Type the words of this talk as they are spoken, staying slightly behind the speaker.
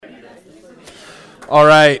All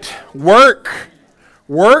right. Work.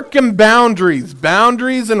 Work and boundaries.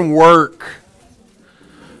 Boundaries and work.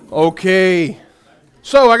 Okay.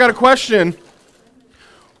 So I got a question.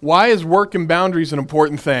 Why is work and boundaries an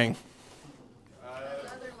important thing?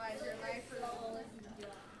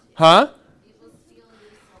 Huh?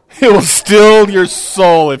 It will steal your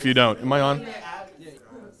soul if you don't. Am I on?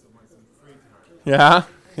 Yeah?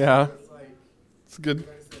 Yeah. It's good.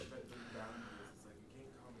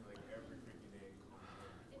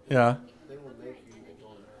 Yeah.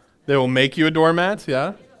 They will make you a doormat,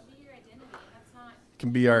 yeah? Can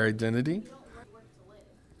be our identity.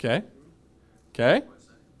 Okay. Okay.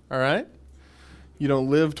 All right. You don't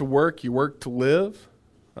live to work, you work to live.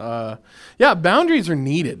 Yeah, boundaries are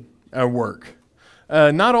needed at work.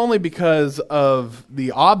 Not only because of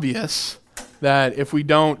the obvious that if we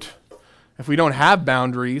don't have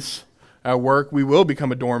boundaries at work, we will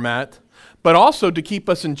become a doormat, but also to keep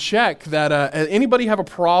us in check that anybody have a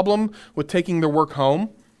problem with taking their work home?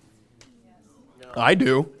 I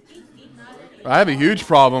do. I have a huge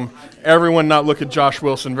problem. Everyone not look at Josh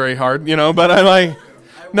Wilson very hard, but I like,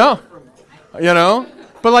 no,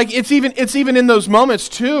 but like it's even in those moments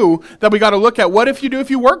too that we got to look at what if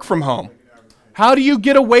you work from home? How do you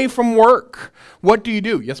get away from work? What do you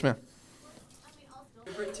do? Yes, ma'am.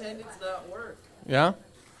 Pretend it's not work. Yeah?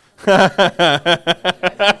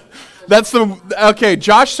 Okay,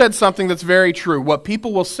 Josh said something that's very true. What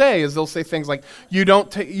people will say is they'll say things like, you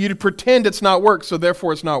pretend it's not work, so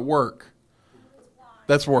therefore it's not work.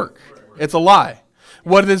 That's work. It's a lie.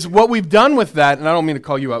 What we've done with that, and I don't mean to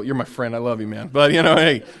call you out. You're my friend. I love you, man. But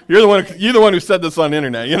hey, you're the one who said this on the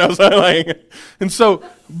internet.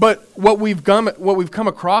 But what we've come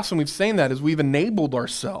across, and we've saying that is we've enabled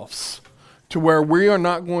ourselves to where we are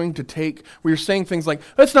not going to take. We're saying things like,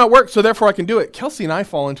 "It's not work, so therefore I can do it." Kelsey and I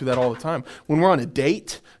fall into that all the time. When we're on a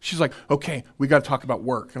date, she's like, "Okay, we got to talk about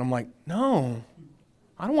work," and I'm like, "No,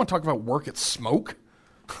 I don't want to talk about work at Smoke.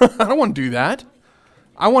 I don't want to do that."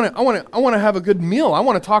 I want to have a good meal. I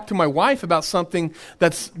want to talk to my wife about something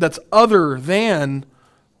that's other than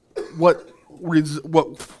what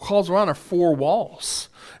calls around our four walls.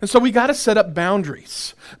 And so we got to set up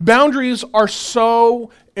boundaries. Boundaries are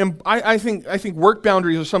so. I think work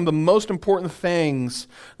boundaries are some of the most important things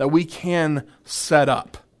that we can set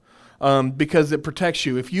up. Because it protects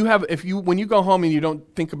you. When you go home and you don't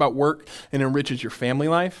think about work, it enriches your family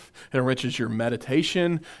life, it enriches your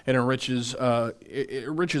meditation, it enriches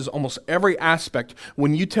almost every aspect.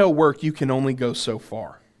 When you tell work, you can only go so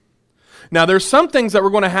far. Now, there's some things that we're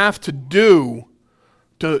going to have to do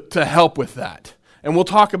to help with that. And we'll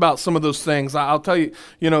talk about some of those things. I'll tell you,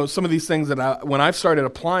 some of these things that when I've started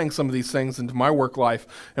applying some of these things into my work life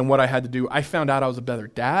and what I had to do, I found out I was a better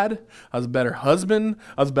dad, I was a better husband,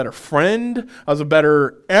 I was a better friend, I was a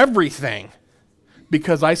better everything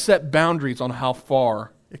because I set boundaries on how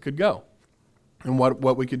far it could go and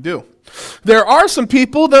what we could do. There are some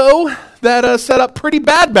people, though, that set up pretty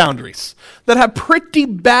bad boundaries, that have pretty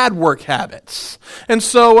bad work habits. And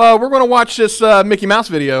so we're going to watch this Mickey Mouse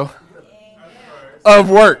video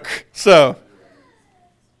of work. So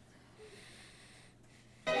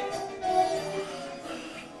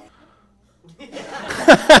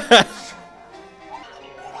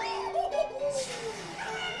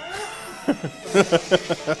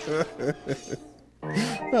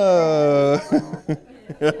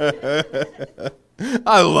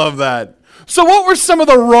I love that. So what were some of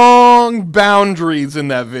the wrong boundaries in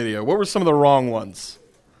that video? What were some of the wrong ones?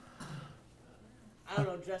 I don't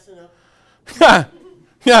know, dressing up.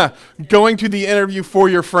 Yeah, going to the interview for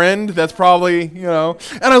your friend, that's probably, And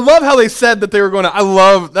I love how they said that they were going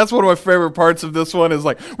to, that's one of my favorite parts of this one is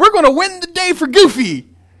like, we're going to win the day for Goofy.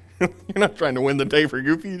 You're not trying to win the day for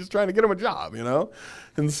Goofy, you're just trying to get him a job,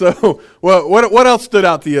 And so, what else stood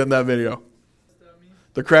out to you in that video?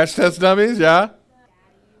 The crash test dummies, yeah?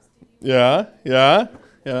 Yeah.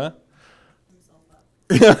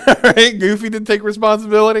 Right, Goofy didn't take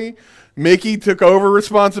responsibility. Mickey took over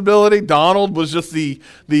responsibility. Donald was just the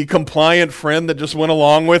compliant friend that just went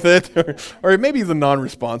along with it. Or maybe he's a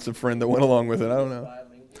non-responsive friend that went along with it. I don't know.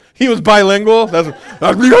 He was bilingual. That's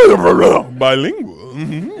bilingual.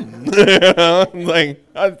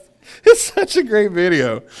 It's such a great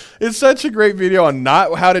video. It's such a great video on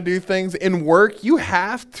not how to do things. In work, you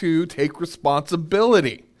have to take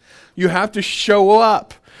responsibility. You have to show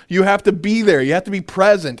up. You have to be there. You have to be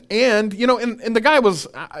present. And, and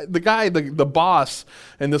the boss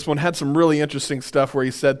in this one had some really interesting stuff where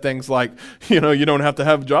he said things like, you don't have to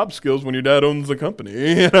have job skills when your dad owns the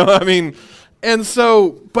company. And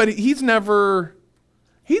so, but he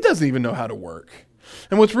doesn't even know how to work.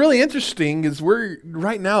 And what's really interesting is we're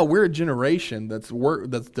a generation that's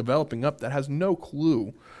developing up that has no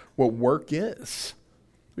clue what work is.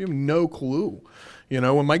 We have no clue.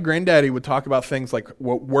 When my granddaddy would talk about things like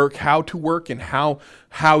what work, how to work, and how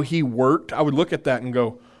he worked, I would look at that and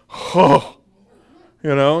go, oh.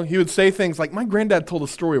 He would say things like, my granddad told a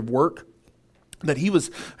story of work that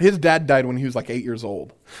his dad died when he was like 8 years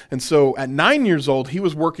old. And so at 9 years old, he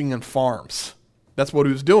was working in farms. That's what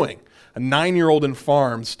he was doing. A 9-year-old in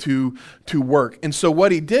farms to work. And so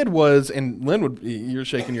what he did was, and Lynn you're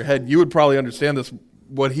shaking your head, you would probably understand this,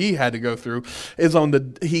 what he had to go through is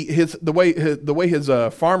the way his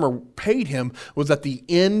farmer paid him was at the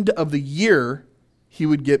end of the year he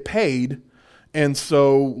would get paid. And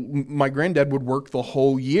so my granddad would work the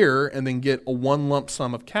whole year and then get a one lump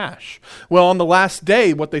sum of cash. Well, on the last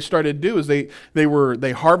day, what they started to do is they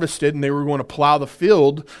harvested and they were going to plow the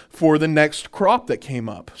field for the next crop that came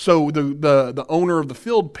up. So the owner of the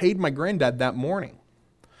field paid my granddad that morning.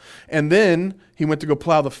 And then he went to go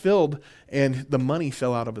plow the field and the money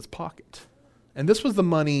fell out of his pocket. And this was the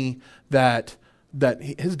money that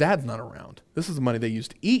his dad's not around. This is the money they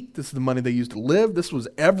used to eat. This is the money they used to live. This was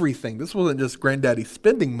everything. This wasn't just granddaddy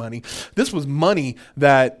spending money. This was money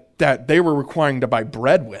that they were requiring to buy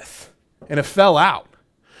bread with. And it fell out.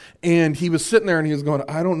 And he was sitting there and he was going,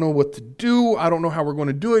 I don't know what to do. I don't know how we're going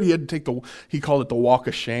to do it. He had to he called it the walk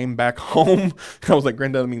of shame back home. I was like,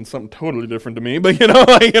 granddad means something totally different to me. But,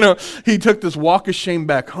 he took this walk of shame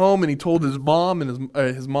back home and he told his mom, and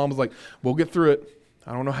his mom was like, we'll get through it.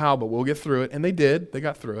 I don't know how, but we'll get through it. And they did. They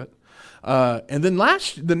got through it. And then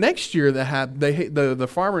the next year the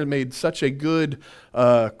farmer made such a good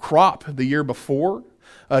crop the year before.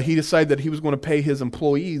 He decided that he was going to pay his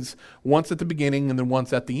employees once at the beginning and then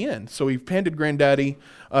once at the end. So he handed Granddaddy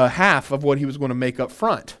half of what he was going to make up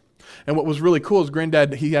front. And what was really cool is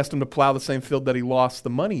Granddad, he asked him to plow the same field that he lost the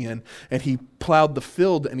money in. And he plowed the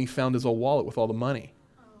field and he found his old wallet with all the money.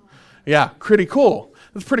 Yeah, pretty cool.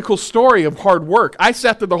 It's a pretty cool story of hard work. I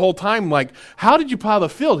sat there the whole time like, how did you plow the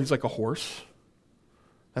field? He's like, a horse.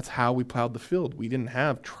 That's how we plowed the field. We didn't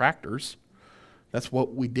have tractors. That's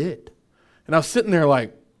what we did. And I was sitting there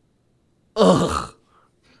like, ugh.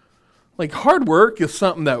 Like hard work is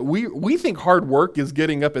something that we think hard work is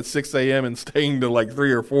getting up at 6 a.m. and staying to like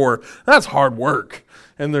 3 or 4. That's hard work.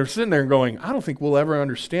 And they're sitting there going, I don't think we'll ever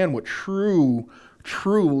understand what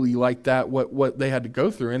truly like that, what they had to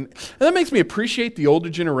go through. And that makes me appreciate the older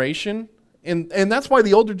generation. And that's why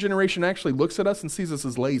the older generation actually looks at us and sees us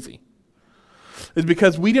as lazy. Is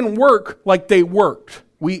because we didn't work like they worked.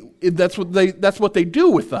 That's what they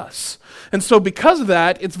do with us. And so because of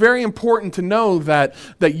that, it's very important to know that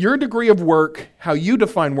your degree of work, how you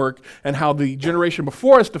define work, and how the generation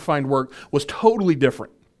before us defined work was totally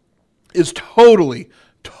different. Is totally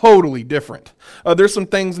different. There's some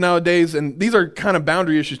things nowadays, and these are kind of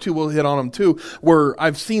boundary issues too, we'll hit on them too, where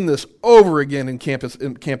I've seen this over again in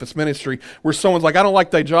campus ministry, where someone's like, I don't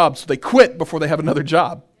like that job, so they quit before they have another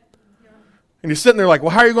job. And you're sitting there like,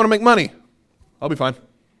 well, how are you going to make money? I'll be fine.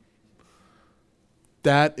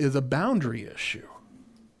 That is a boundary issue.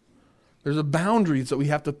 There's a boundaries that we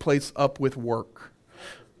have to place up with work.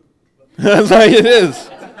 That's how it is.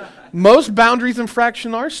 Most boundaries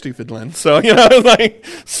infraction are stupid, Lynn. So,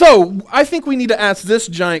 I think we need to ask this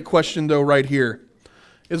giant question though right here.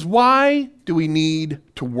 Is why do we need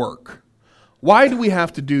to work? Why do we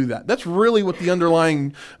have to do that? That's really what the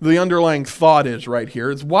underlying thought is right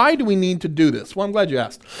here. Is why do we need to do this? Well, I'm glad you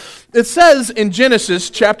asked. It says in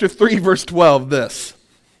Genesis chapter 3, verse 12 this.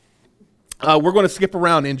 We're going to skip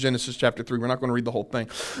around in Genesis chapter 3. We're not going to read the whole thing.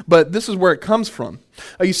 But this is where it comes from.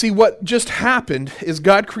 You see, what just happened is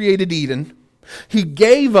God created Eden. He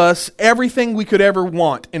gave us everything we could ever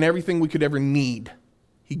want and everything we could ever need.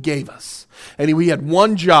 He gave us. And we had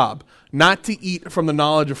one job, not to eat from the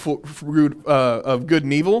knowledge of fruit of good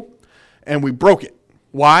and evil. And we broke it.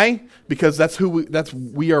 Why? Because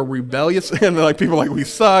we are rebellious, and like people are like, we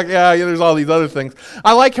suck. Yeah, there's all these other things.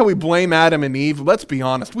 I like how we blame Adam and Eve. Let's be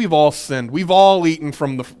honest. We've all sinned. We've all eaten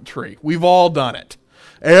from the tree. We've all done it.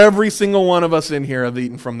 Every single one of us in here have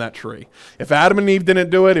eaten from that tree. If Adam and Eve didn't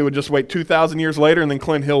do it, it would just wait 2,000 years later, and then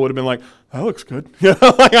Clint Hill would have been like, that looks good. It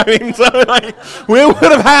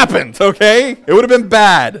would have happened, okay? It would have been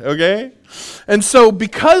bad, okay? And so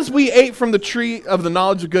because we ate from the tree of the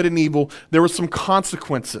knowledge of good and evil, there were some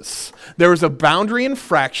consequences. There was a boundary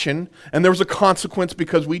infraction, and there was a consequence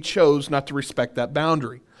because we chose not to respect that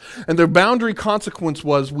boundary. And the boundary consequence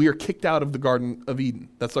was we are kicked out of the Garden of Eden.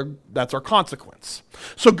 That's our consequence.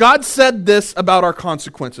 So God said this about our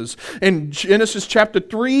consequences. In Genesis chapter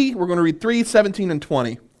 3, we're going to read 3, 17, and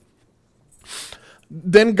 20.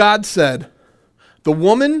 Then God said,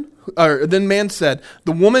 Then man said,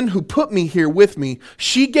 the woman who put me here with me,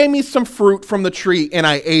 she gave me some fruit from the tree and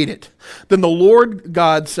I ate it. Then the Lord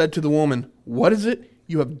God said to the woman, what is it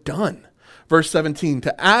you have done? Verse 17,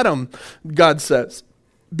 to Adam, God says,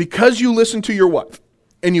 because you listened to your wife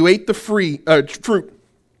and you ate the fruit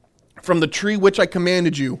from the tree which I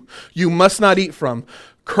commanded you, you must not eat from.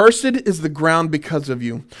 Cursed is the ground because of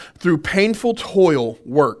you. Through painful toil,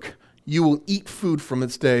 work, you will eat food from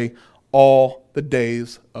its day all the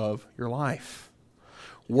days of your life.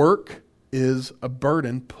 Work is a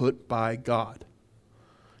burden put by God.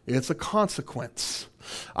 It's a consequence.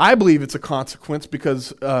 I believe it's a consequence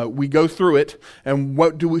because we go through it, and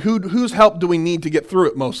whose help do we need to get through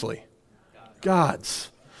it mostly?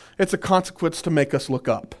 God's. It's a consequence to make us look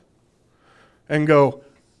up and go,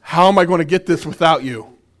 how am I going to get this without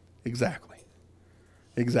you? Exactly.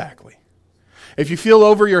 If you feel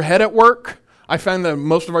over your head at work, I find that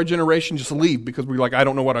most of our generation just leave because we're like, I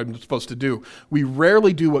don't know what I'm supposed to do. We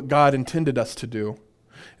rarely do what God intended us to do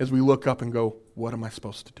as we look up and go, what am I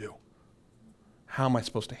supposed to do? How am I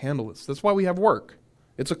supposed to handle this? That's why we have work.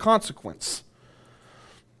 It's a consequence.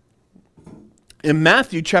 In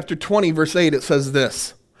Matthew chapter 20, verse 8, it says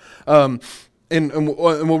this. And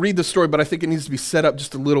we'll read the story, but I think it needs to be set up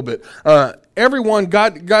just a little bit.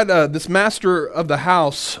 This master of the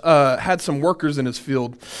house had some workers in his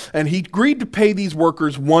field, and he agreed to pay these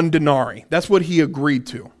workers 1 denarii. That's what he agreed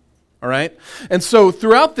to. All right, and so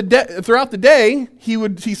throughout the day,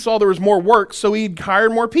 he saw there was more work, so he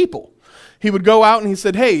hired more people. He would go out and he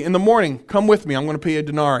said, hey, in the morning, come with me. I'm going to pay you a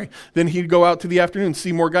denarii. Then he'd go out to the afternoon,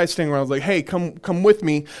 see more guys standing around. I was like, hey, come with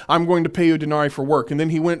me. I'm going to pay you a denarii for work. And then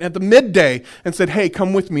he went at the midday and said, hey,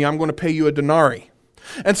 come with me. I'm going to pay you a denarii.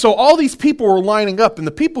 And so all these people were lining up. And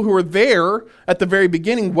the people who were there at the very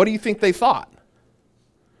beginning, what do you think they thought?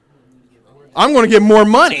 I'm going to get more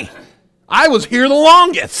money. I was here the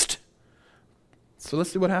longest. So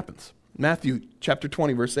let's see what happens. Matthew chapter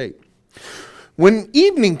 20, verse 8. When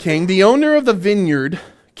evening came, the owner of the vineyard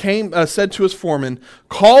said to his foreman,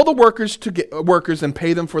 call the workers and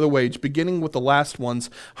pay them for the wage, beginning with the last ones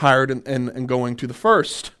hired and going to the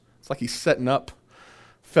first. It's like he's setting up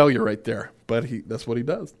failure right there, but that's what he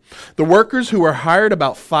does. The workers who were hired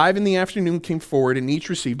about 5 p.m. came forward and each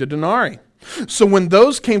received a denarii. So when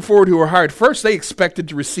those came forward who were hired first, they expected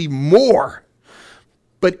to receive more.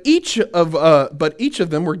 But each of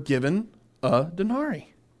them were given a denarii.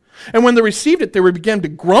 And when they received it, they began to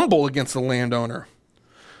grumble against the landowner.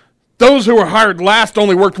 Those who were hired last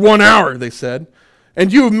only worked 1 hour, they said,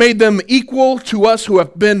 and you have made them equal to us who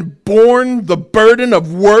have been borne the burden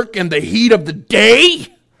of work and the heat of the day.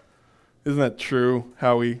 Isn't that true?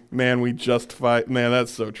 How we justify,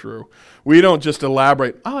 that's so true. We don't just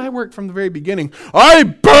elaborate, I worked from the very beginning. I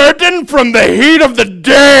burden from the heat of the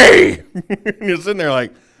day. You're sitting there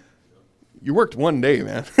like, you worked 1 day,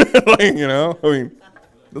 man.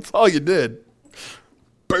 That's all you did.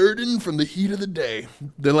 Burden from the heat of the day.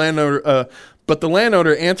 But the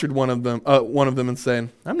landowner answered one of them and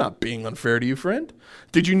saying, I'm not being unfair to you, friend.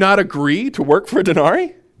 Did you not agree to work for a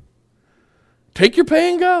denarii? Take your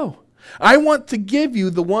pay and go. I want to give you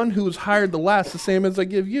the one who was hired the last, the same as I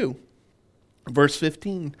give you. Verse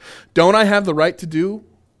 15. Don't I have the right to do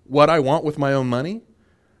what I want with my own money?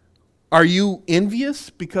 Are you envious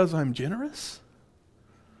because I'm generous?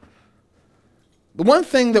 The one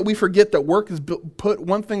thing that we forget that work is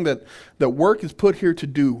work is put here to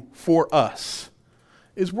do for us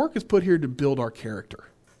is work is put here to build our character.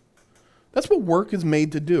 That's what work is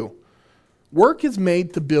made to do. Work is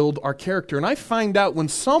made to build our character. And I find out when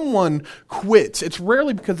someone quits, it's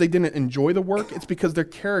rarely because they didn't enjoy the work, it's because their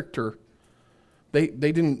character, they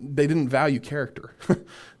didn't value character.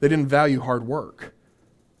 They didn't value hard work.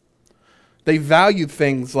 They valued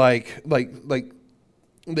things like they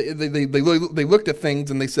looked at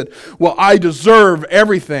things and they said, well, I deserve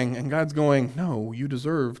everything. And God's going, no, you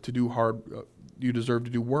deserve to do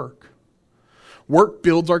work. Work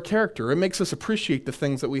builds our character. It makes us appreciate the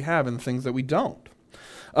things that we have and the things that we don't.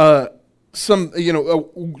 So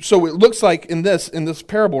it looks like in this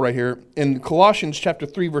parable right here, in Colossians chapter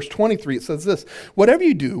 3, verse 23, it says this, whatever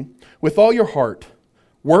you do with all your heart,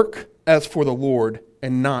 work as for the Lord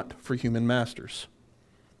and not for human masters.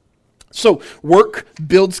 So work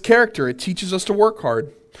builds character. It teaches us to work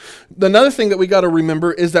hard. Another thing that we got to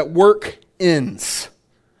remember is that work ends.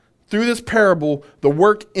 Through this parable, the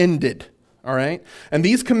work ended. All right? And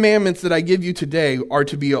these commandments that I give you today are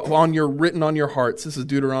to be written on your hearts. This is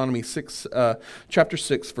Deuteronomy chapter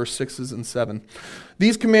 6, verse 6 and 7.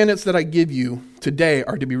 These commandments that I give you today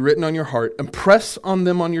are to be written on your heart. Impress on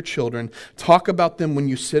them on your children. Talk about them when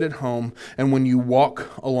you sit at home and when you walk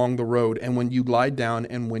along the road and when you lie down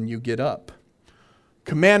and when you get up.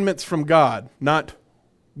 Commandments from God, not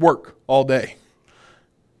work all day.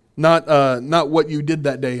 Not what you did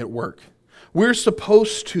that day at work. We're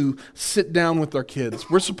supposed to sit down with our kids.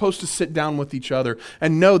 We're supposed to sit down with each other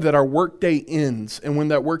and know that our workday ends. And when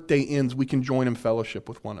that workday ends, we can join in fellowship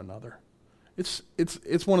with one another.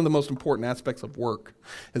 It's one of the most important aspects of work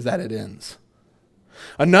is that it ends.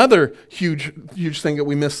 Another huge thing that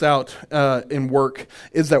we miss out in work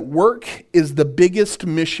is that work is the biggest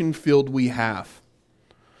mission field we have.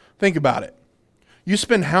 Think about it. You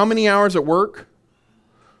spend how many hours at work?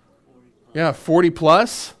 Yeah, 40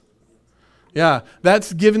 plus. Yeah,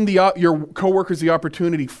 that's given your coworkers the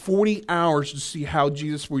opportunity 40 hours to see how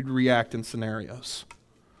Jesus would react in scenarios.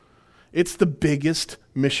 It's the biggest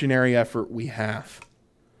missionary effort we have.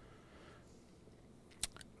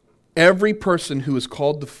 Every person who is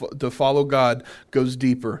called to follow God goes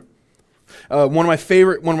deeper. One of my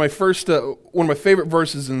favorite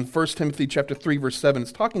verses in 1 Timothy chapter 3 verse 7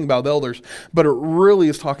 is talking about elders, but it really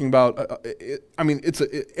is talking about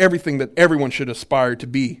everything that everyone should aspire to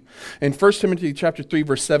be. In 1 Timothy chapter 3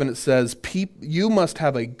 verse 7 it says, "You must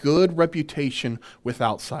have a good reputation with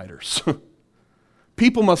outsiders."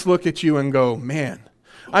 People must look at you and go, "Man,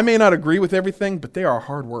 I may not agree with everything, but they are a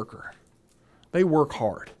hard worker. They work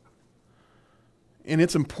hard." And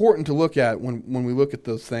it's important to look at when we look at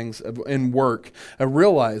those things in work and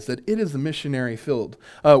realize that it is the missionary field.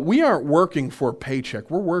 We aren't working for a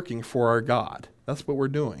paycheck. We're working for our God. That's what we're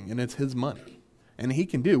doing, and it's His money. And He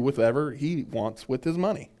can do whatever He wants with His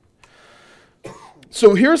money.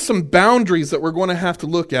 So here's some boundaries that we're going to have to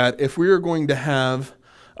look at if we are going to have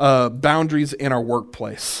boundaries in our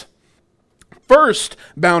workplace. First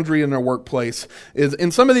boundary in our workplace is,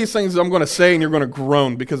 in some of these things I'm going to say and you're going to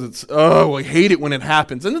groan because I hate it when it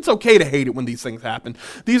happens. And it's okay to hate it when these things happen.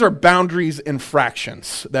 These are boundaries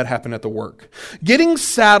infractions that happen at the work. Getting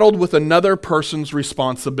saddled with another person's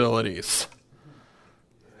responsibilities.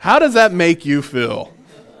 How does that make you feel?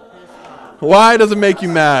 Why does it make you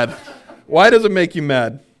mad? Why does it make you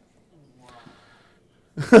mad?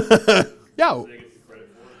 Yeah.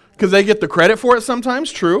 Because they get the credit for it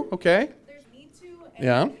sometimes. True. Okay.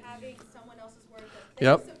 Yeah. Having someone else's work that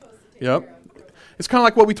they're supposed to take care of. It's kind of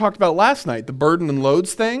like what we talked about last night, the burden and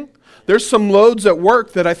loads thing. There's some loads at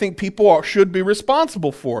work that I think people should be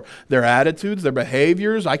responsible for. Their attitudes, their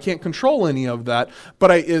behaviors. I can't control any of that.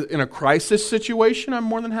 But in a crisis situation, I'm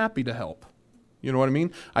more than happy to help. You know what I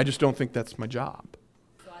mean? I just don't think that's my job.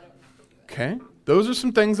 Okay? Those are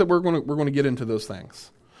some things that we're going to get into those things.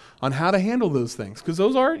 On how to handle those things. Because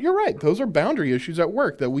you're right, those are boundary issues at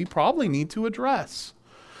work that we probably need to address.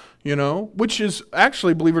 Which is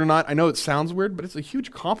actually, believe it or not, I know it sounds weird, but it's a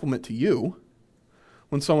huge compliment to you.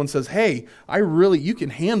 When someone says, "Hey, you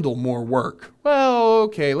can handle more work." Well,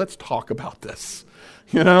 okay, let's talk about this.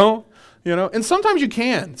 And sometimes you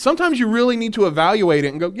can. Sometimes you really need to evaluate it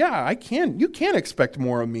and go, "Yeah, I can. You can expect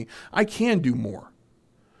more of me. I can do more."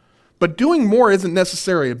 But doing more isn't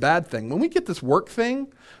necessarily a bad thing. When we get this work thing,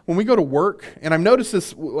 when we go to work, and I've noticed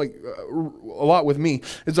this a lot with me,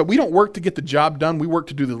 is that we don't work to get the job done. We work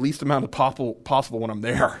to do the least amount of possible when I'm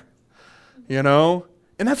there.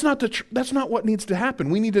 And that's not what needs to happen.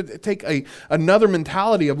 We need to take another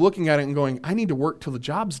mentality of looking at it and going, I need to work till the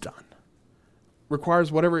job's done.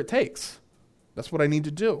 Requires whatever it takes. That's what I need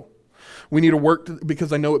to do. We need to work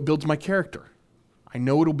because I know it builds my character. I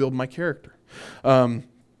know it'll build my character.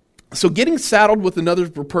 So getting saddled with another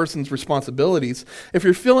person's responsibilities, if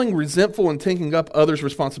you're feeling resentful and taking up others'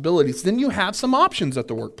 responsibilities, then you have some options at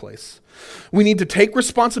the workplace. We need to take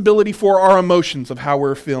responsibility for our emotions of how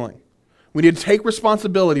we're feeling. We need to take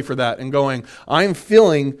responsibility for that and going, I'm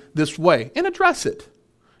feeling this way, and address it.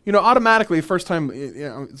 Automatically, the first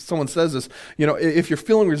time someone says this, if you're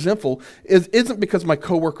feeling resentful, it isn't because my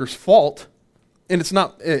coworker's fault, and it's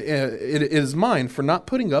not. It is mine for not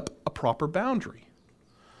putting up a proper boundary.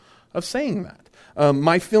 Of saying that.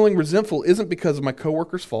 My feeling resentful isn't because of my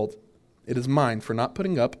coworker's fault. It is mine for not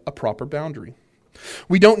putting up a proper boundary.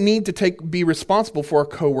 We don't need to be responsible for our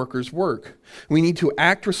coworker's work. We need to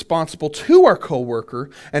act responsible to our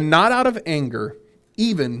coworker and not out of anger,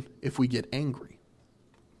 even if we get angry.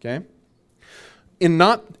 Okay?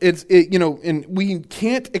 And we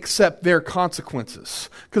can't accept their consequences.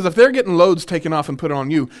 Because if they're getting loads taken off and put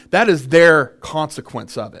on you, that is their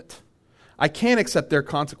consequence of it. I can't accept their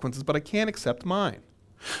consequences, but I can accept mine.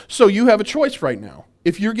 So you have a choice right now.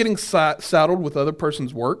 If you're getting saddled with other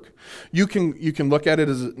person's work, you can look at it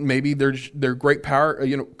as maybe they're great power.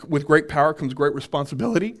 With great power comes great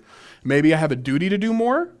responsibility. Maybe I have a duty to do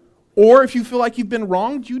more. Or if you feel like you've been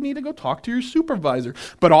wronged, you need to go talk to your supervisor.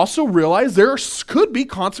 But also realize there could be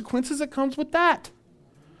consequences that comes with that.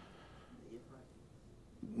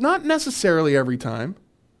 Not necessarily every time.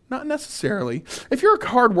 Not necessarily. If you're a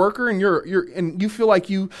hard worker and you feel like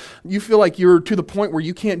you're to the point where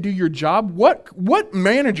you can't do your job, what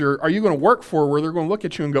manager are you going to work for where they're going to look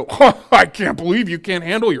at you and go, "Oh, I can't believe you can't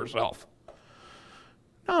handle yourself"?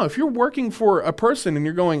 No, if you're working for a person and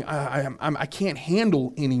you're going, I can't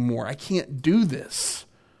handle anymore, I can't do this,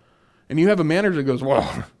 and you have a manager that goes,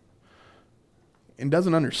 well, and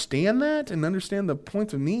doesn't understand that and understand the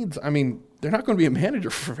points of needs, I mean, they're not going to be a manager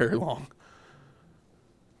for very long.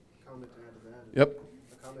 Yep.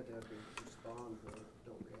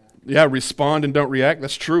 Yeah, respond and don't react.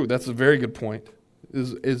 That's true. That's a very good point,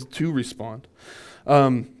 is to respond.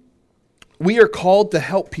 We are called to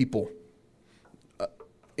help people.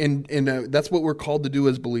 And that's what we're called to do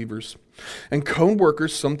as believers. And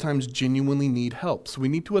co-workers sometimes genuinely need help. So we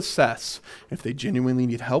need to assess if they genuinely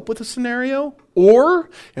need help with a scenario, or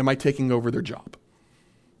am I taking over their job?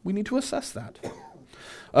 We need to assess that.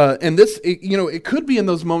 And this, it could be in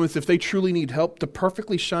those moments if they truly need help to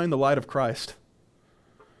perfectly shine the light of Christ.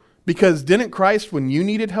 Because didn't Christ, when you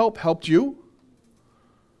needed help, helped you?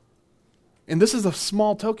 And this is a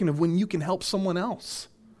small token of when you can help someone else.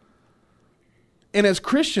 And as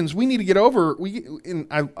Christians, we need to get over,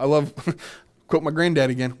 I love, quote my granddad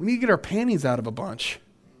again, we need to get our panties out of a bunch.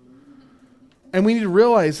 And we need to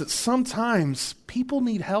realize that sometimes people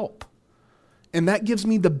need help. And that gives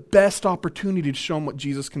me the best opportunity to show them what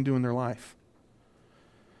Jesus can do in their life.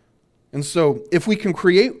 And so if we can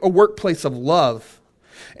create a workplace of love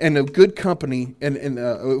and a good company, and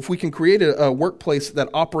if we can create a workplace that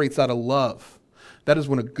operates out of love, that is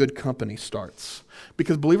when a good company starts.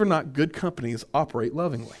 Because believe it or not, good companies operate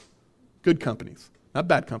lovingly. Good companies, not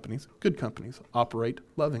bad companies, good companies operate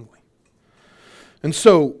lovingly. And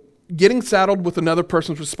so getting saddled with another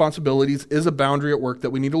person's responsibilities is a boundary at work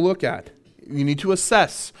that we need to look at. You need to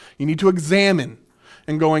assess. You need to examine.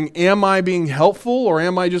 And going, am I being helpful or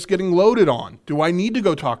am I just getting loaded on? Do I need to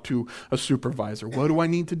go talk to a supervisor? What do I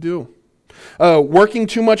need to do? Working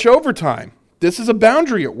too much overtime. This is a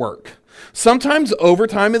boundary at work. Sometimes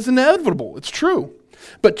overtime is inevitable. It's true.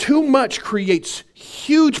 But too much creates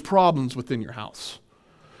huge problems within your house.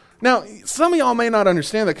 Now, some of y'all may not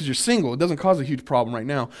understand that because you're single. It doesn't cause a huge problem right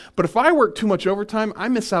now. But if I work too much overtime, I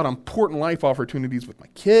miss out on important life opportunities with my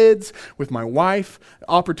kids, with my wife,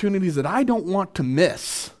 opportunities that I don't want to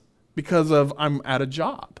miss because of I'm at a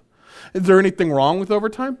job. Is there anything wrong with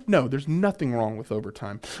overtime? No, there's nothing wrong with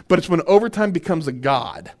overtime. But it's when overtime becomes a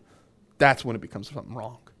god, that's when it becomes something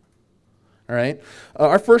wrong. All right?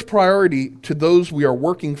 Our first priority to those we are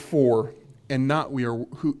working for and not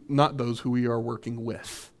those who we are working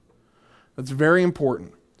with. That's very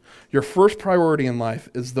important. Your first priority in life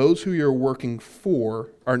is those who you're working for,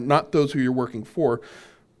 or not those who you're working for.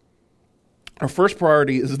 Our first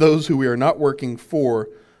priority is those who we are not working for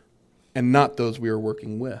and not those we are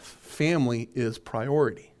working with. Family is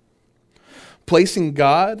priority. Placing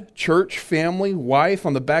God, church, family, wife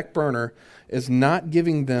on the back burner is not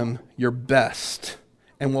giving them your best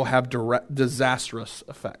and will have disastrous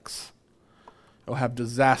effects. It will have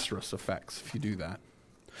disastrous effects if you do that.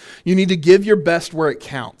 You need to give your best where it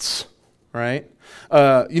counts, right?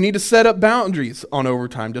 You need to set up boundaries on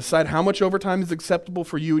overtime. Decide how much overtime is acceptable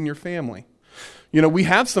for you and your family. You know, we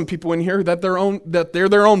have some people in here that they're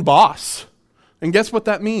their own boss. And guess what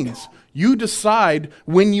that means? You decide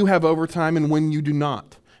when you have overtime and when you do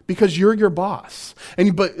not, because you're your boss.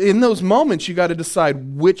 But in those moments, you got to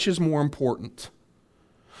decide which is more important: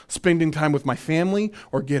 spending time with my family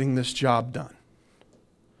or getting this job done.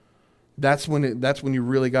 That's when you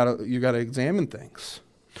really gotta examine things.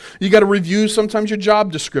 You got to review sometimes your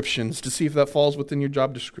job descriptions to see if that falls within your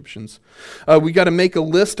job descriptions. We got to make a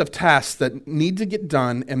list of tasks that need to get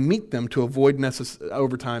done and meet them to avoid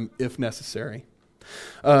overtime if necessary.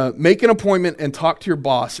 Make an appointment and talk to your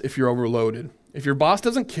boss if you're overloaded. If your boss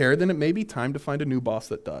doesn't care, then it may be time to find a new boss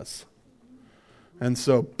that does. And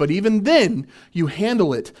so, but even then, you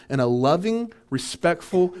handle it in a loving,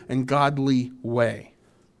 respectful, and godly way.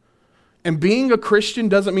 And being a Christian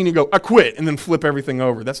doesn't mean you go, I quit, and then flip everything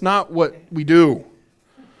over. That's not what we do.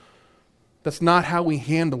 That's not how we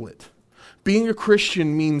handle it. Being a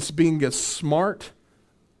Christian means being as smart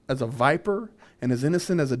as a viper and as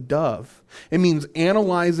innocent as a dove. It means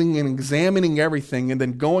analyzing and examining everything and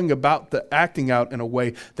then going about the acting out in a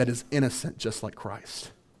way that is innocent, just like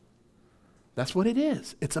Christ. That's what it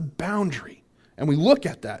is. It's a boundary. And we look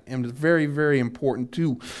at that, and it's very, very important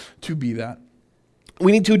to be that.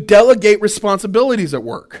 We need to delegate responsibilities at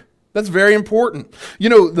work. That's very important. You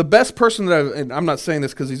know, the best person and I'm not saying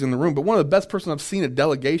this because he's in the room, but one of the best persons I've seen at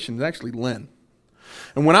delegation is actually Lynn.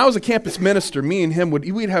 And when I was a campus minister, me and him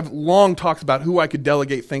we'd have long talks about who I could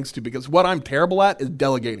delegate things to, because what I'm terrible at is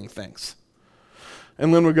delegating things.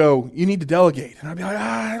 And Lynn would go, "You need to delegate." And I'd be like,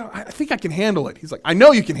 I think I can handle it. He's like, "I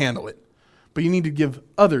know you can handle it, but you need to give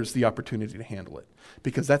others the opportunity to handle it,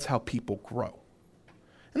 because that's how people grow."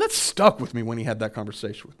 And that stuck with me when he had that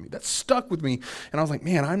conversation with me. That stuck with me, and I was like,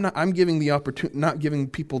 man, I'm giving not giving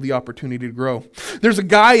people the opportunity to grow. There's a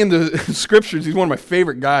guy in the scriptures. He's one of my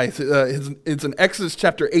favorite guys. It's in Exodus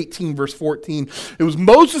chapter 18, verse 14. It was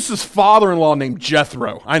Moses' father-in-law named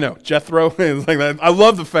Jethro. I know, Jethro. It's like that. I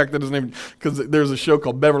love the fact that his name, because there's a show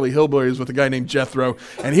called Beverly Hillbillies with a guy named Jethro,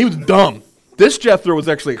 and he was dumb. This Jethro was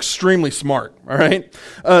actually extremely smart. All right,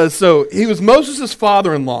 so he was Moses'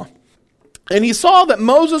 father-in-law. And he saw that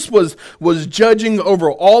Moses was judging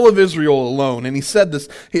over all of Israel alone. And he said this,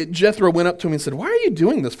 Jethro went up to him and said, "Why are you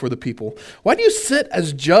doing this for the people? Why do you sit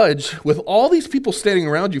as judge with all these people standing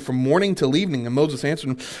around you from morning till evening?" And Moses answered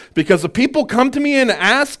him, "Because the people come to me and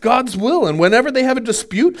ask God's will. And whenever they have a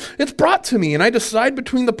dispute, it's brought to me. And I decide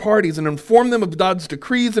between the parties and inform them of God's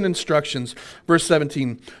decrees and instructions." Verse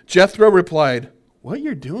 17, Jethro replied, "What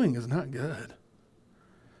you're doing is not good.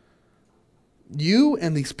 You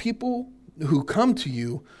and these people who come to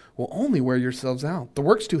you will only wear yourselves out. The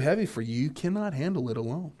work's too heavy for you. You cannot handle it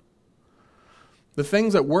alone." The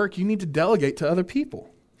things at work you need to delegate to other people.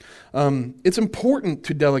 It's important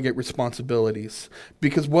to delegate responsibilities,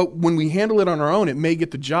 because when we handle it on our own, it may get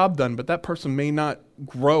the job done, but that person may not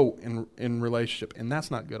grow in relationship, and that's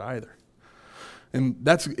not good either. And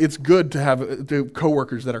it's good to have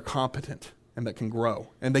coworkers that are competent and that can grow,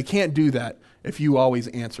 and they can't do that if you always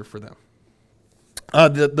answer for them.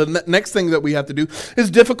 The next thing that we have to do is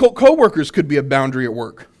difficult coworkers could be a boundary at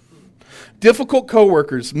work. Difficult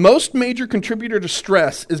coworkers. Most major contributor to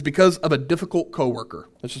stress is because of a difficult coworker.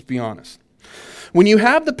 Let's just be honest. When you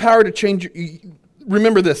have the power to change,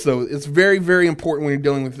 remember this though. It's very, very important when you're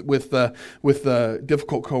dealing with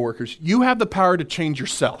difficult coworkers. You have the power to change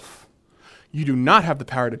yourself. You do not have the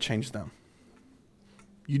power to change them.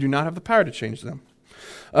 You do not have the power to change them.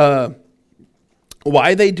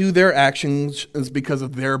 Why they do their actions is because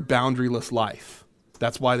of their boundaryless life.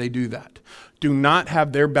 That's why they do that. Do not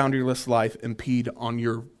have their boundaryless life impede on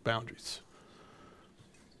your boundaries.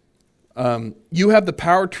 You have the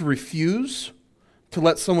power to refuse to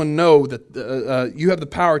let someone know that you have the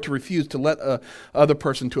power to refuse to let other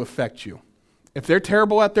person to affect you. If they're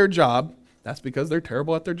terrible at their job, that's because they're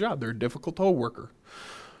terrible at their job. They're a difficult coworker.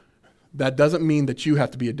 That doesn't mean that you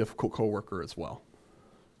have to be a difficult coworker as well.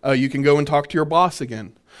 You can go and talk to your boss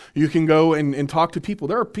again. You can go and talk to people.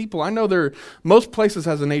 There are people, I know most places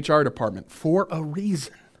has an HR department for a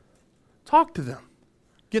reason. Talk to them.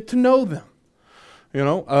 Get to know them. You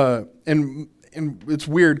know, and it's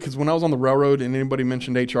weird because when I was on the railroad and anybody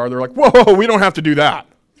mentioned HR, they're like, "Whoa, we don't have to do that."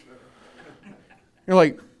 You're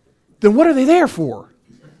like, then what are they there for?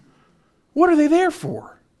 What are they there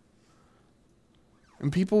for?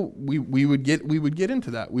 And people, we would get into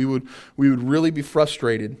that. We would really be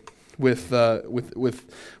frustrated with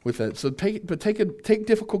that. So take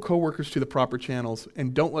difficult coworkers to the proper channels,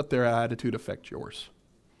 and don't let their attitude affect yours.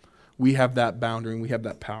 We have that boundary and we have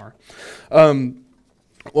that power.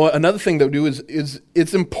 Well, another thing that we do is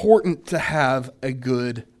it's important to have a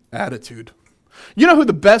good attitude. You know who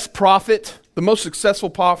the best prophet, the most successful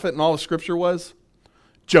prophet in all of Scripture was?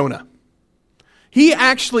 Jonah. He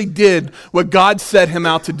actually did what God set him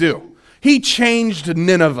out to do. He changed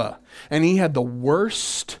Nineveh, and he had the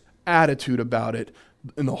worst attitude about it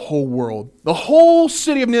in the whole world. The whole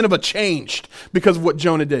city of Nineveh changed because of what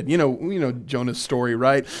Jonah did. You know Jonah's story,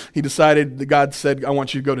 right? He decided that God said, "I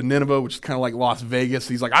want you to go to Nineveh," which is kind of like Las Vegas.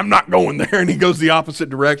 He's like, "I'm not going there," and he goes the opposite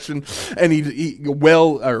direction. And we think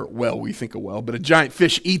a whale, but a giant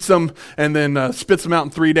fish eats him and then spits him out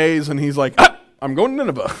in 3 days. And he's like, "I'm going to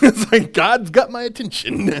Nineveh." It's like, God's got my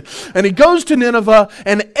attention. And he goes to Nineveh,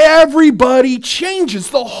 and everybody changes.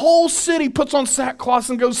 The whole city puts on sackcloth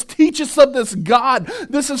and goes, "Teach us of this God.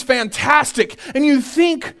 This is fantastic." And you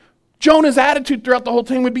think Jonah's attitude throughout the whole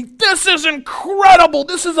thing would be, "This is incredible.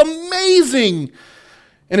 This is amazing."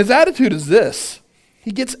 And his attitude is this. He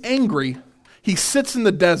gets angry. He sits in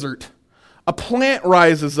the desert. A plant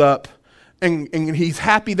rises up And he's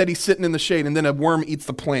happy that he's sitting in the shade, and then a worm eats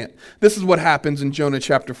the plant. This is what happens in Jonah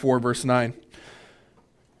chapter 4, verse 9.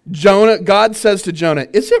 God says to Jonah,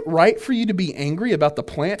 "Is it right for you to be angry about the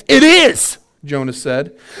plant?" "It is," Jonah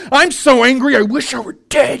said. "I'm so angry I wish I were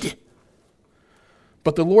dead."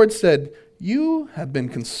 But the Lord said, "You have been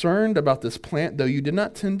concerned about this plant, though you did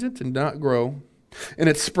not tend it and not grow. And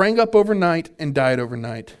it sprang up overnight and died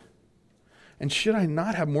overnight. And should I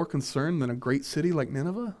not have more concern than a great city like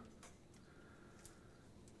Nineveh?"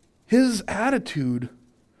 His attitude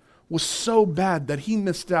was so bad that he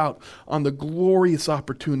missed out on the glorious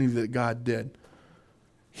opportunity that God did.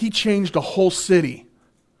 He changed a whole city.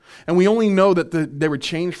 And we only know that they were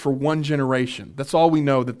changed for one generation. That's all we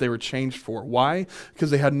know that they were changed for. Why?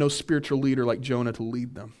 Because they had no spiritual leader like Jonah to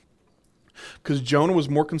lead them. Because Jonah was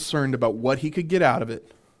more concerned about what he could get out of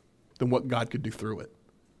it than what God could do through it.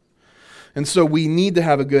 And so we need to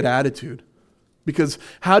have a good attitude. Because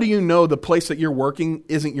how do you know the place that you're working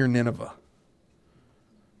isn't your Nineveh?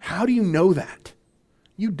 How do you know that?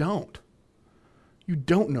 You don't. You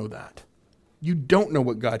don't know that. You don't know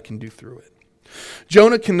what God can do through it.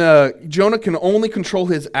 Jonah can only control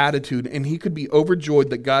his attitude, and he could be overjoyed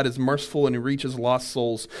that God is merciful and he reaches lost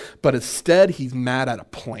souls, but instead he's mad at a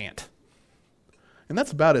plant. And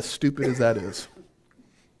that's about as stupid as that is.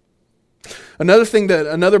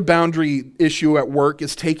 Another boundary issue at work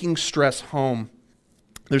is taking stress home.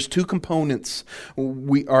 There's two components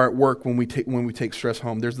we are at work when we take stress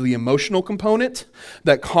home. There's the emotional component,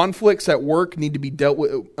 that conflicts at work need to be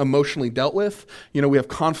emotionally dealt with. You know, we have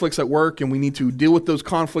conflicts at work and we need to deal with those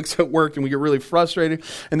conflicts at work, and we get really frustrated.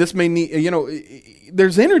 And this may need,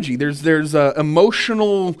 there's energy, there's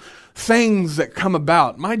emotional things that come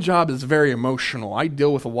about. My job is very emotional. I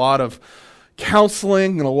deal with a lot of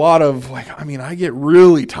counseling and a lot of I get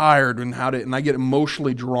really tired and I get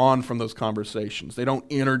emotionally drawn from those conversations. They don't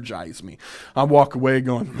energize me. I walk away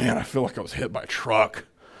going, man, I feel like I was hit by a truck.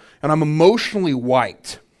 And I'm emotionally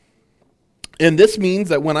wiped. And this means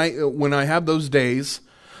that when I have those days,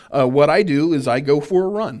 what I do is I go for a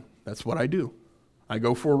run. That's what I do. I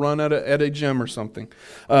go for a run at a gym or something.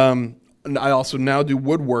 And I also now do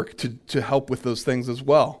woodwork to help with those things as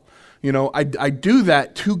well. I do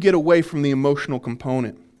that to get away from the emotional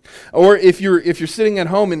component. Or if you're sitting at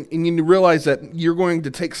home and you realize that you're going to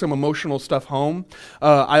take some emotional stuff home,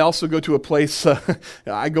 I also go to a place,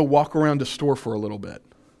 I go walk around the store for a little bit.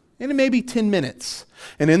 And it may be 10 minutes.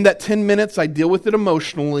 And in that 10 minutes, I deal with it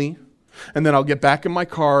emotionally, and then I'll get back in my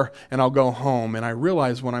car and I'll go home. And I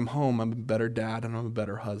realize when I'm home, I'm a better dad and I'm a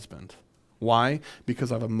better husband. Why?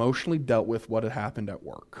 Because I've emotionally dealt with what had happened at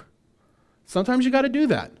work. Sometimes you got to do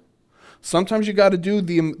that. Sometimes you got to do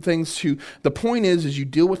the things the point is you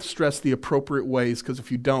deal with stress the appropriate ways, because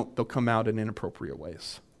if you don't, they'll come out in inappropriate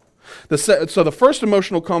ways. So the first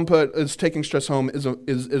emotional component is taking stress home is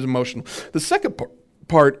emotional. The second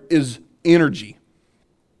part is energy.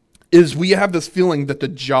 Is we have this feeling that the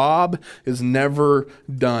job is never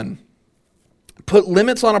done. Put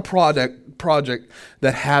limits on a project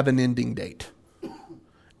that have an ending date,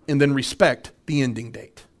 and then respect the ending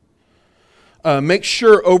date. Make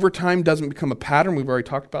sure overtime doesn't become a pattern. We've already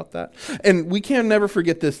talked about that. And we can never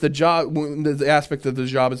forget this. The aspect of the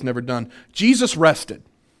job is never done. Jesus rested,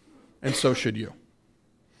 and so should you.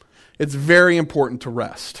 It's very important to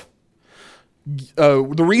rest. The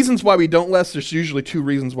reasons why we don't rest, there's usually two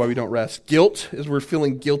reasons why we don't rest. Guilt is we're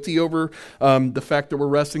feeling guilty over the fact that we're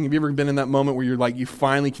resting. Have you ever been in that moment where you're like, you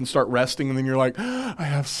finally can start resting, and then you're like, I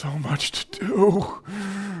have so much to do.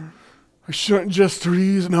 I shouldn't just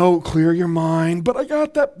read. No, clear your mind. But I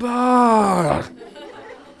got that.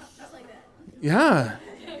 Yeah.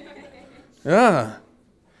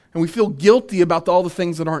 And we feel guilty about all the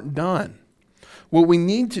things that aren't done. What we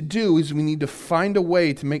need to do is we need to find a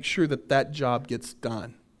way to make sure that job gets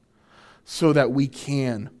done so that we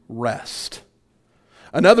can rest.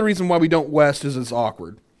 Another reason why we don't rest is it's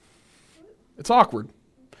awkward. It's awkward.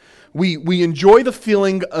 We enjoy the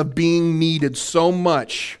feeling of being needed so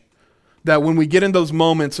much that when we get in those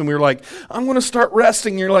moments and we're like, I'm going to start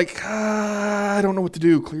resting, you're like, I don't know what to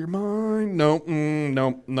do. Clear your mind. No,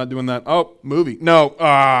 I'm not doing that. Oh, movie. No,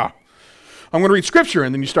 I'm going to read scripture.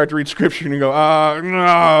 And then you start to read scripture and you go,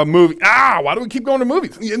 no, movie. Why do we keep going to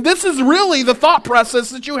movies? And this is really the thought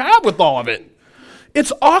process that you have with all of it.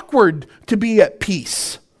 It's awkward to be at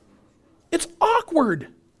peace. It's awkward.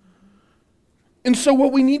 And so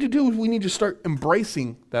what we need to do is we need to start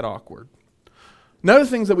embracing that awkward. Another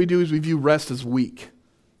things that we do is we view rest as weak.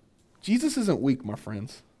 Jesus isn't weak, my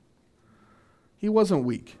friends. He wasn't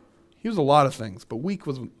weak. He was a lot of things, but weak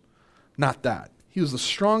was not that. He was the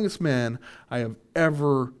strongest man I have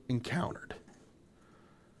ever encountered.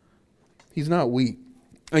 He's not weak.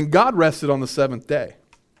 And God rested on the seventh day.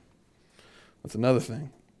 That's another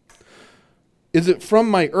thing. Is it from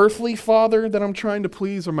my earthly father that I'm trying to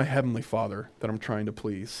please or my heavenly Father that I'm trying to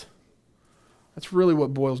please? That's really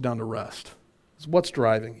what boils down to rest. It's what's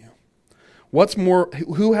driving you.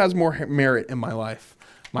 Who has more merit in my life?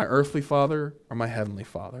 My earthly father or my heavenly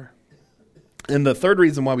Father? And the third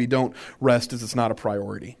reason why we don't rest is it's not a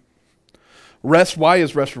priority. Why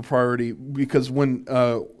is rest a priority? Because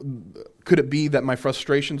could it be that my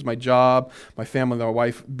frustrations, my job, my family, my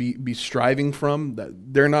wife be striving from,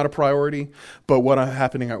 that they're not a priority, but what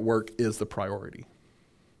happening at work is the priority.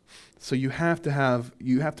 So you have to have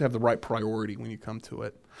the right priority when you come to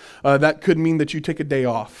it. That could mean that you take a day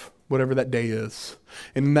off, whatever that day is.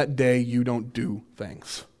 And in that day, you don't do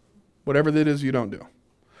things. Whatever that is, you don't do.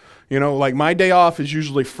 Like my day off is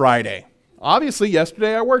usually Friday. Obviously,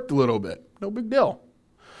 yesterday I worked a little bit. No big deal.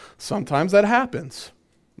 Sometimes that happens.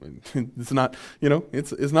 It's not,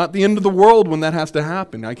 it's not the end of the world when that has to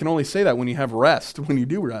happen. I can only say that when you have rest, when you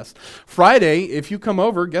do rest. Friday, if you come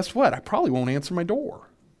over, guess what? I probably won't answer my door.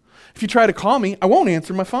 If you try to call me, I won't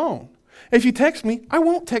answer my phone. If you text me, I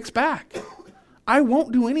won't text back. I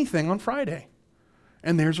won't do anything on Friday.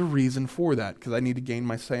 And there's a reason for that, because I need to gain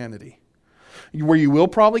my sanity. Where you will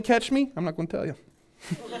probably catch me, I'm not going to tell you.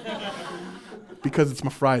 Because it's my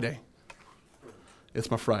Friday. It's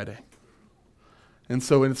my Friday. And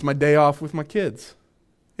so it's my day off with my kids.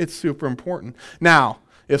 It's super important. Now,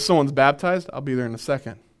 if someone's baptized, I'll be there in a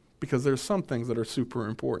second. Because there's some things that are super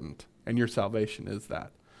important. And your salvation is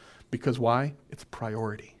that. Because why? It's a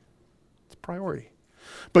priority. It's a priority.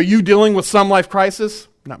 But you dealing with some life crisis,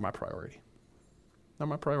 not my priority. Not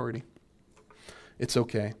my priority. It's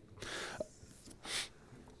okay.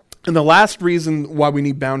 And the last reason why we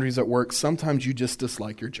need boundaries at work, sometimes you just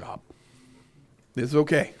dislike your job. It's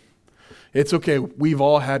okay. It's okay. We've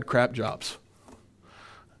all had crap jobs.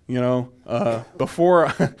 Before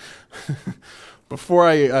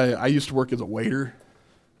I used to work as a waiter,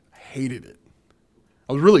 I hated it.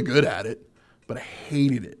 I was really good at it, but I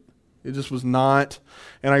hated it. It just was not.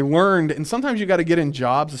 And I learned, and sometimes you got to get in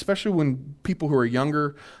jobs, especially when people who are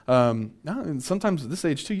younger, and sometimes at this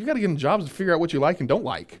age too, you got to get in jobs to figure out what you like and don't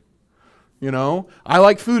like. I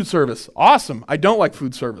like food service. Awesome. I don't like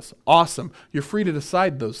food service. Awesome. You're free to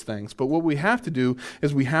decide those things. But what we have to do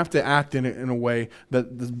is we have to act in a way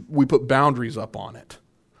that we put boundaries up on it.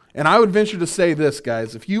 And I would venture to say this,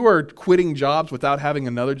 guys. If you are quitting jobs without having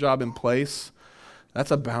another job in place, that's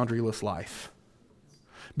a boundaryless life.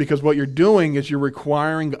 Because what you're doing is you're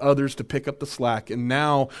requiring others to pick up the slack. And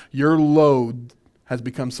now your load has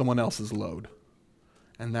become someone else's load.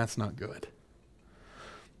 And that's not good.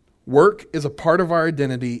 Work is a part of our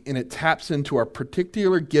identity, and it taps into our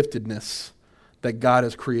particular giftedness that God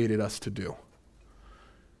has created us to do.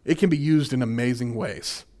 It can be used in amazing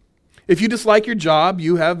ways. If you dislike your job,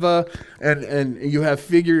 you have you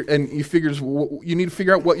need to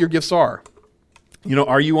figure out what your gifts are.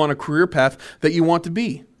 Are you on a career path that you want to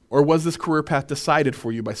be, or was this career path decided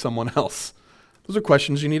for you by someone else? Those are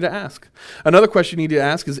questions you need to ask. Another question you need to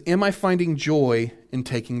ask is, am I finding joy in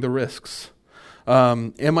taking the risks?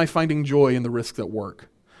 Am I finding joy in the risks at work?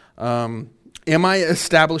 Am I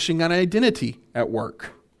establishing an identity at work?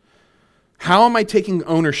 How am I taking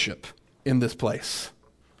ownership in this place?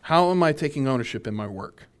 How am I taking ownership in my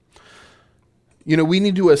work? We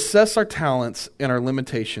need to assess our talents and our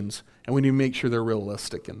limitations, and we need to make sure they're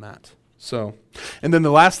realistic in that. And then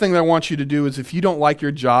the last thing that I want you to do is, if you don't like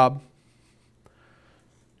your job,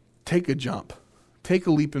 take a jump. Take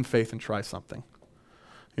a leap in faith and try something.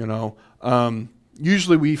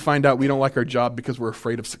 Usually we find out we don't like our job because we're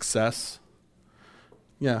afraid of success.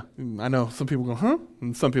 Yeah, I know some people go, huh?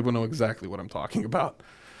 And some people know exactly what I'm talking about.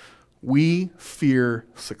 We fear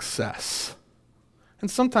success.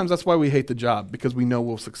 And sometimes that's why we hate the job, because we know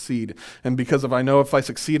we'll succeed. And because if I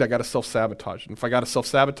succeed, I got to self-sabotage it. And if I got to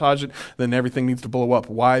self-sabotage it, then everything needs to blow up.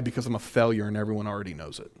 Why? Because I'm a failure and everyone already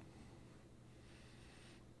knows it.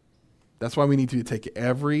 That's why we need to take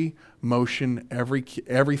every motion,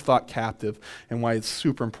 every thought captive, and why it's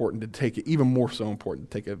super important to take it, even more so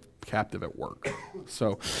important to take it captive at work.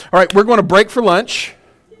 So, all right, we're going to break for lunch.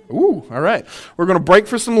 Ooh, all right. We're going to break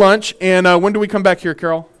for some lunch, and when do we come back here,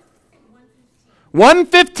 Carol?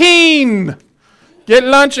 1:15. Get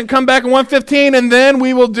lunch and come back at 1:15, and then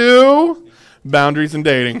we will do boundaries and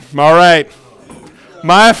dating. All right.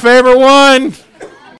 My favorite one.